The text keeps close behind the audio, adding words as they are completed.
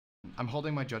I'm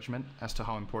holding my judgment as to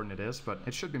how important it is, but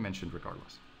it should be mentioned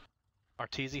regardless.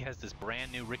 Arteezy has this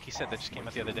brand new Ricky set that just came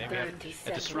out the other day. We have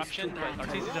a disruption, but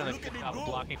Arteezy's done a good job of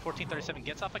blocking. 1437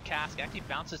 gets off a cask, actually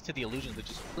bounces to the illusions,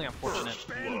 which is really unfortunate.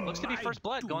 Looks to be first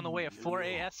blood going the way of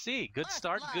 4ASC. Good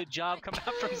start, good job coming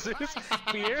up from Zeus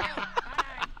here.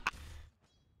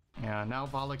 Yeah, now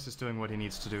Valix is doing what he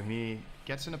needs to do. He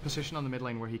gets in a position on the mid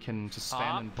lane where he can just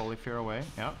stand and bully fear away.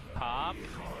 Yep. Pop.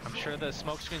 I'm sure the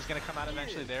smoke screen's going to come out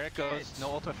eventually. There it goes.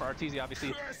 No ultimate for Arteezy, obviously.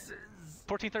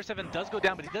 1437 does go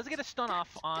down, but he does get a stun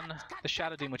off on the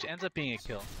Shadow Demon, which ends up being a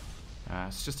kill.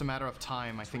 It's just a matter of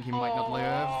time. I think he might not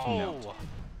live. No.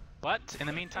 But in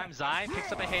the meantime, Zai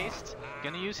picks up a haste.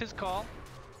 Gonna use his call.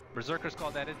 Berserker's call,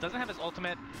 that is. Doesn't have his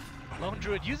ultimate. Lone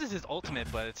Druid uses his ultimate,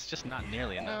 but it's just not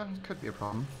nearly enough. Could be a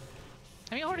problem.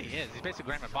 I mean, he already is. He's basically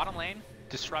grabbing bottom lane,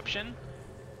 disruption,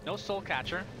 no soul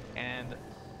catcher, and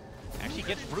actually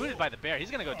gets rooted by the bear. He's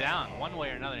gonna go down one way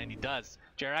or another, and he does.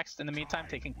 Jerax, in the meantime,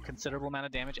 taking considerable amount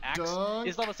of damage. Axe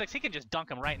is level 6. He can just dunk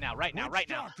him right now, right now, right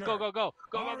now. Go, go, go,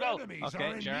 go, go, go. Okay,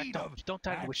 Jerax, don't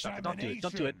die to the Witch Doctor. Don't do it.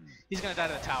 Don't do it. He's gonna die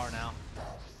to the tower now.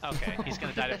 Okay, he's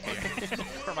gonna die to fear.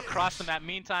 From across the map.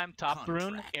 Meantime, top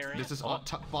rune area. This is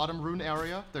bottom rune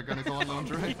area. They're gonna go on Lone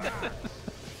Druid.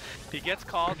 He gets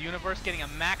called. Universe getting a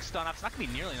max stun up. It's not gonna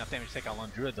be nearly enough damage to take out Lone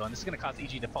Druid though, and this is gonna cause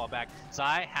EG to fall back.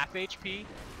 Zai, half HP.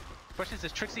 Question is,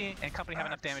 does Trixie and company have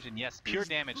enough damage? And yes, pure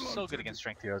damage, so good against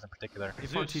strength heroes in particular.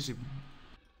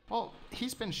 Well,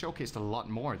 he's been showcased a lot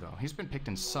more though. He's been picked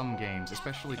in some games,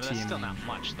 especially Team. Still not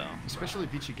much though. Especially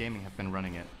Vici Gaming have been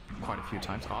running it quite a few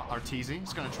times. Arteezy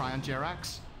is gonna try on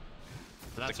Jerax.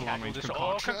 That's a long range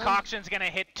concoction. Oh, concoction's gonna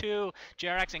hit too.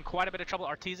 Jerax in quite a bit of trouble.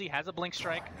 Arteezy has a blink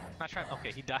strike. Not trying.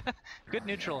 Okay, he died. Good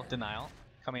neutral denial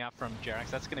coming out from Jerax.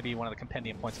 That's gonna be one of the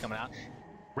compendium points coming out.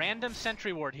 Random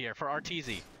sentry ward here for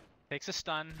Arteezy. Takes a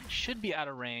stun, should be out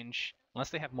of range, unless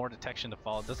they have more detection to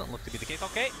follow. Doesn't look to be the case.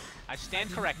 Okay, I stand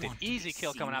corrected. Easy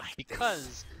kill coming out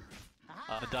because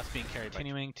of the dust being carried.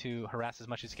 Continuing to harass as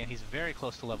much as he can. He's very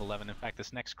close to level 11. In fact,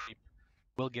 this next creep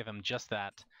will give him just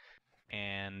that.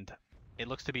 And it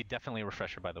looks to be definitely a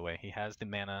refresher, by the way. He has the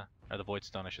mana, or the Void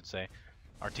Stone, I should say.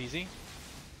 Arteezy,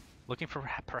 looking for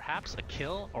perhaps a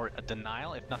kill or a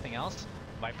denial, if nothing else.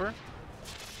 Viper.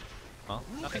 Well,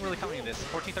 nothing really coming in this.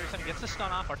 1437 gets the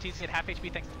stun off. Arteezy at half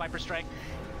HP thanks to Viper Strike.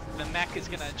 The mech is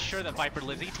going to ensure that Viper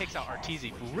lives. He takes out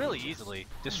Arteezy really easily.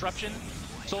 Disruption,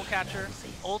 Soul Catcher,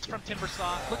 ult from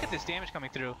Timbersaw. Look at this damage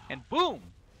coming through, and boom!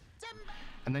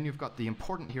 And then you've got the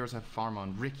important heroes have farm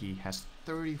on. Ricky has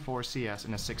 34 CS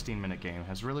in a 16-minute game.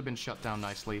 Has really been shut down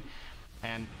nicely.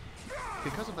 And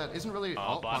because of that, isn't really...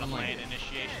 bottom lane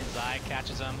initiation. Zai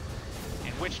catches him.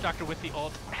 And Witch Doctor with the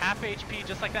ult, half HP,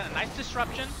 just like that. A nice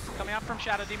disruption coming out from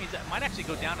Shadow Demon. He might actually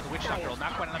go down to the Witch Doctor ult.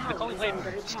 Not quite enough. The Calling Blade,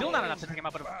 still not enough to take him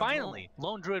out, but finally,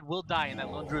 Lone Druid will die in that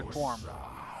Lone Druid form.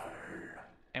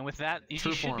 And with that, you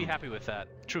should be happy with that.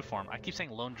 True form. I keep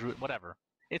saying Lone Druid, whatever.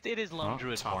 It is Lone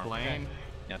Druid form. Top lane.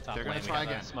 Yeah, top They're lane. Gonna try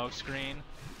again. Smoke screen.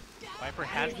 Viper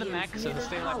has the mech, so he'll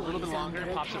stay alive a little bit longer.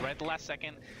 Pops it right at the last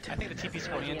second. I think the TP's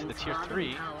going into the tier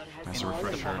 3. That's in a the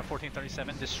refresher. form of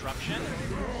 1437. Disruption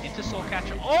into Soul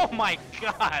Catcher. Oh my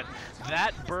god!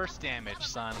 That burst damage,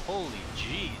 son. Holy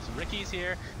jeez. Ricky's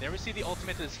here. There we see the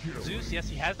ultimate is Zeus. Yes,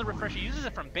 he has the refresher. He uses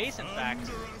it from base, in fact.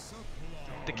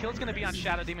 The kill's going to be on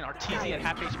Shadow Demon. Arteezy at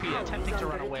half HP, attempting to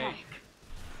run away.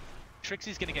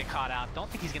 Trixie's gonna get caught out. Don't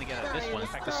think he's gonna get out of this one. In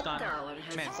fact, the stun.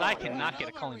 Man, Zai cannot get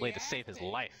a Calling Blade to save his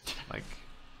life.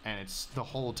 And it's the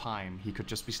whole time he could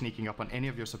just be sneaking up on any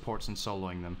of your supports and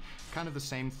soloing them. Kind of the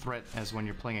same threat as when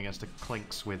you're playing against the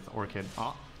Clinks with Orchid.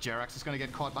 Oh, Jerax is gonna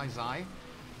get caught by Zai.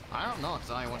 I don't know if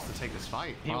Zai wants to take this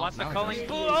fight. He wants the Calling.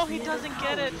 Oh, he doesn't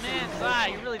get it, man. Zai,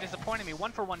 you really disappointed me.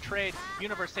 1-for-1 trade.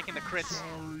 Universe taking the crits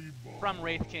from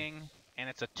Wraith King. And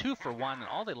it's a 2-for-1, and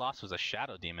all they lost was a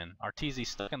Shadow Demon. Arteezy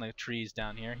stuck in the trees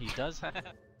down here. He does have...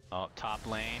 Oh, top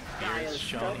lane. Fear is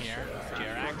shown here.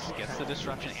 Jerax gets the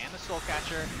disruption and the Soul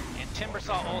Catcher. And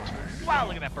Timbersaw ult. Wow,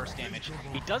 look at that burst damage.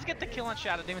 He does get the kill on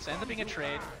Shadow Demon, so it ends up being a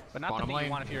trade. But not the thing you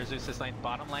want if you're a Zeus this lane.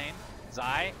 Bottom lane.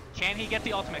 Zai. Can he get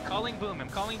the ultimate? Calling boom him.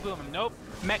 Calling boom him. Nope.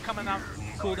 Mech coming out.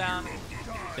 Cooldown.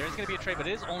 There is going to be a trade, but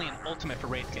it is only an ultimate for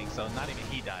Wraith King, so not even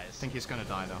he dies. I think he's going to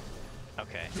die, though.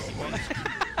 Okay.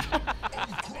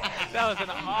 That was an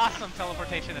awesome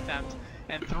teleportation attempt.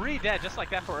 And 3 dead, just like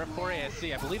that for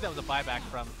 4ASC. I believe that was a buyback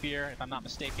from Fear, if I'm not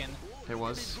mistaken. It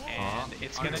was. And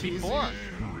it's going to be 4.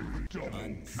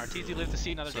 Arteezy lives to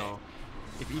see another day.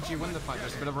 If EG win the fight,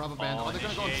 there's a bit of rubber band. Oh, they're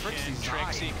going to go Trixie.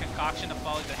 Trixie, concoction to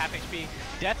follow at half HP.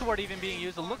 Death Ward even being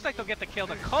used. It looks like they'll get the kill.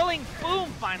 The Calling Boom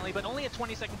finally, but only a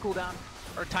 20-second cooldown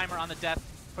or timer on the death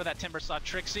for that Timbersaw.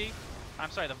 Trixie. I'm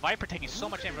sorry, the Viper taking so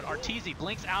much damage, but Arteezy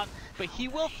blinks out, but he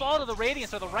will fall to the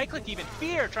Radiance or the right click even.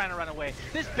 Fear trying to run away.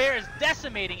 This bear is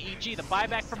decimating EG. The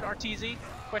buyback from Arteezy.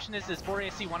 Question is, does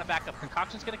 4AC want to back up?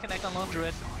 Concoction's going to connect on Lone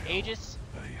Druid. Aegis,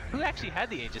 who actually had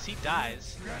the Aegis? He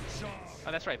dies.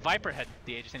 Oh, that's right. Viper had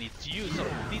the Aegis and he's used. So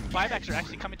these buybacks are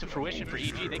actually coming to fruition for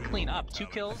EG. They clean up. 2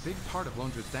 kills. A big part of Lone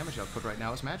Druid's damage output right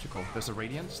now is magical. There's a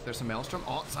Radiance, there's a Maelstrom.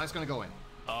 Oh, Zai's going to go in.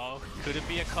 Oh, could it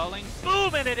be a culling?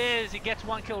 Boom, and it is! He gets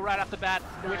 1 kill right off the bat.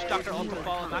 Witch Doctor ult to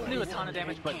follow. Not going to do a ton of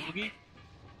damage, but Boogie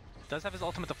does have his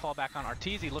ultimate to fall back on.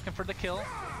 Arteezy looking for the kill.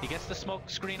 He gets the smoke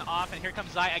screen off, and here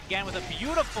comes Zai again with a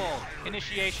beautiful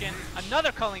initiation.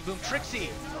 Another culling boom. Trixie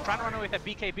trying to run away with that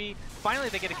BKB. Finally,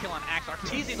 they get a kill on Axe.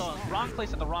 Arteezy in the wrong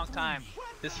place at the wrong time.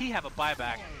 Does he have a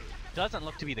buyback? Doesn't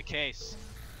look to be the case.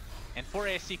 And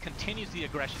 4ASC continues the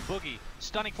aggression. Boogie,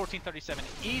 stunning 1437,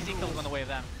 easy kills on the way of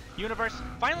them. Universe,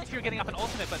 finally you're getting up an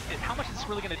ultimate, but how much is this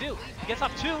really going to do? He gets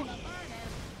off 2,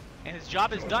 and his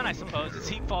job is done, I suppose, as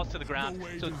he falls to the ground.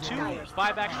 So 2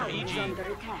 buybacks from EG.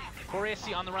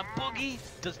 4ASC on the run. Boogie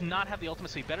does not have the ultimate,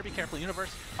 so you better be careful.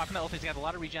 Universe, popping that ultimate, he's got a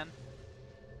lot of regen.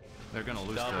 They're going to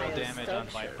lose double damage on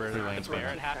Viper. The bear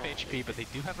at half HP, but they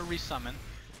do have a resummon.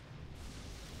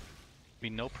 Be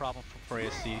no problem for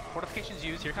 4ASC. Fortifications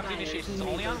used. Here comes the initiation. It's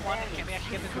only on 1. Can they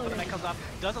actually get this before the mech comes off?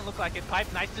 Doesn't look like it.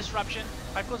 Pipe, nice disruption.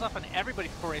 Pipe goes off on everybody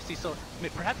for 4ASC, so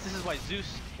perhaps this is why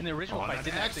Zeus in the original fight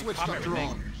didn't actually pop everything.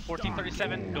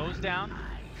 1437 goes down.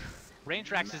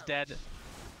 Range Rax is dead.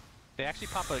 They actually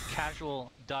pop a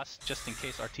casual dust just in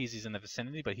case Arteezy's in the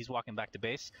vicinity, but he's walking back to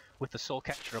base with the soul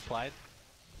catcher applied.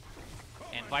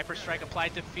 And Viper Strike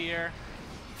applied to Fear.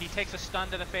 He takes a stun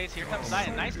to the face. Here comes Zai.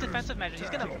 Nice defensive measure.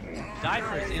 He's going to die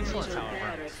for his insolence,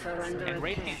 however. And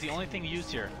Wraith Kane's the only thing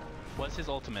used here was his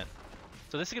ultimate.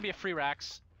 So this is going to be a free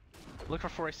Rax. Look for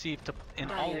 4AC to, in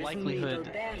all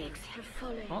likelihood...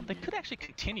 Well, they could actually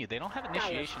continue. They don't have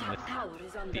initiation with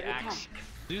the Axe.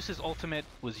 Zeus's ultimate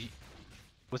was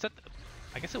that...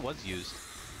 I guess it was used.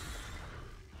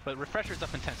 But Refresher's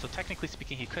up in 10, so technically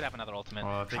speaking, he could have another ultimate.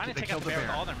 Trying to take out the bear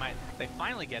with all their might. They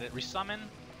finally get it. Resummon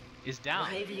is down.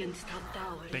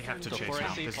 They have to chase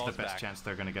now. This is the best chance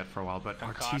they're going to get for a while, but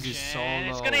Arteezy's so low.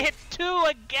 It's going to hit 2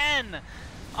 again!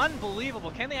 Unbelievable.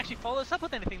 Can they actually follow this up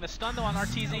with anything? The stun though on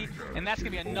Arteezy, and that's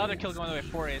going to be another kill going the way of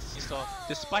 4AC. So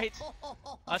despite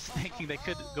us thinking they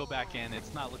could go back in,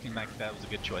 it's not looking like that was a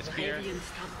good choice. Fear.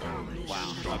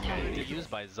 Wow. Okay, used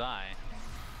by Zai.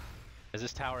 As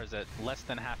this tower is at less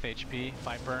than half HP,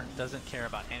 Viper doesn't care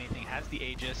about anything, has the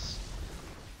Aegis.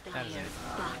 That is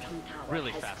a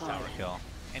really fast tower kill.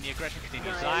 And the aggression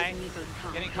continues. Zai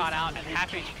getting caught out at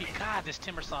half HP. God, this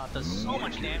Timbersaw does so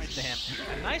much damage to him.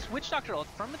 A nice Witch Doctor ult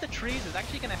from the trees is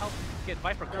actually going to help get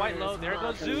Viper quite low. There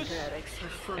goes Zeus.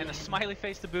 And a smiley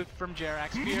face to boot from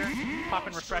Jerax. Fear,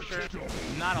 popping Refresher.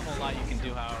 Not a whole lot you can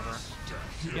do, however.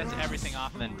 Gets everything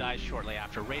off and then dies shortly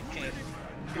after. Wraith King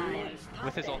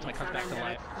with his ultimate comes back to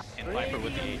life. And Viper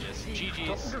with the Aegis.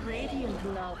 GG's.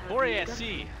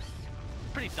 4ASC.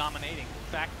 Pretty dominating.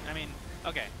 In fact, I mean,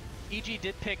 okay. EG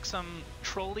did pick some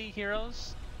trolly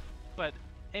heroes, but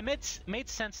it made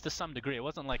sense to some degree. It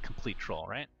wasn't like complete troll,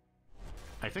 right?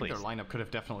 I think their lineup could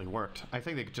have definitely worked. I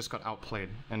think they just got outplayed.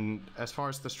 And as far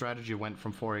as the strategy went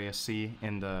from 4ASC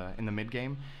in the mid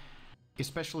game,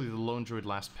 especially the Lone Druid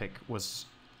last pick was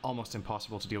almost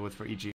impossible to deal with for EG.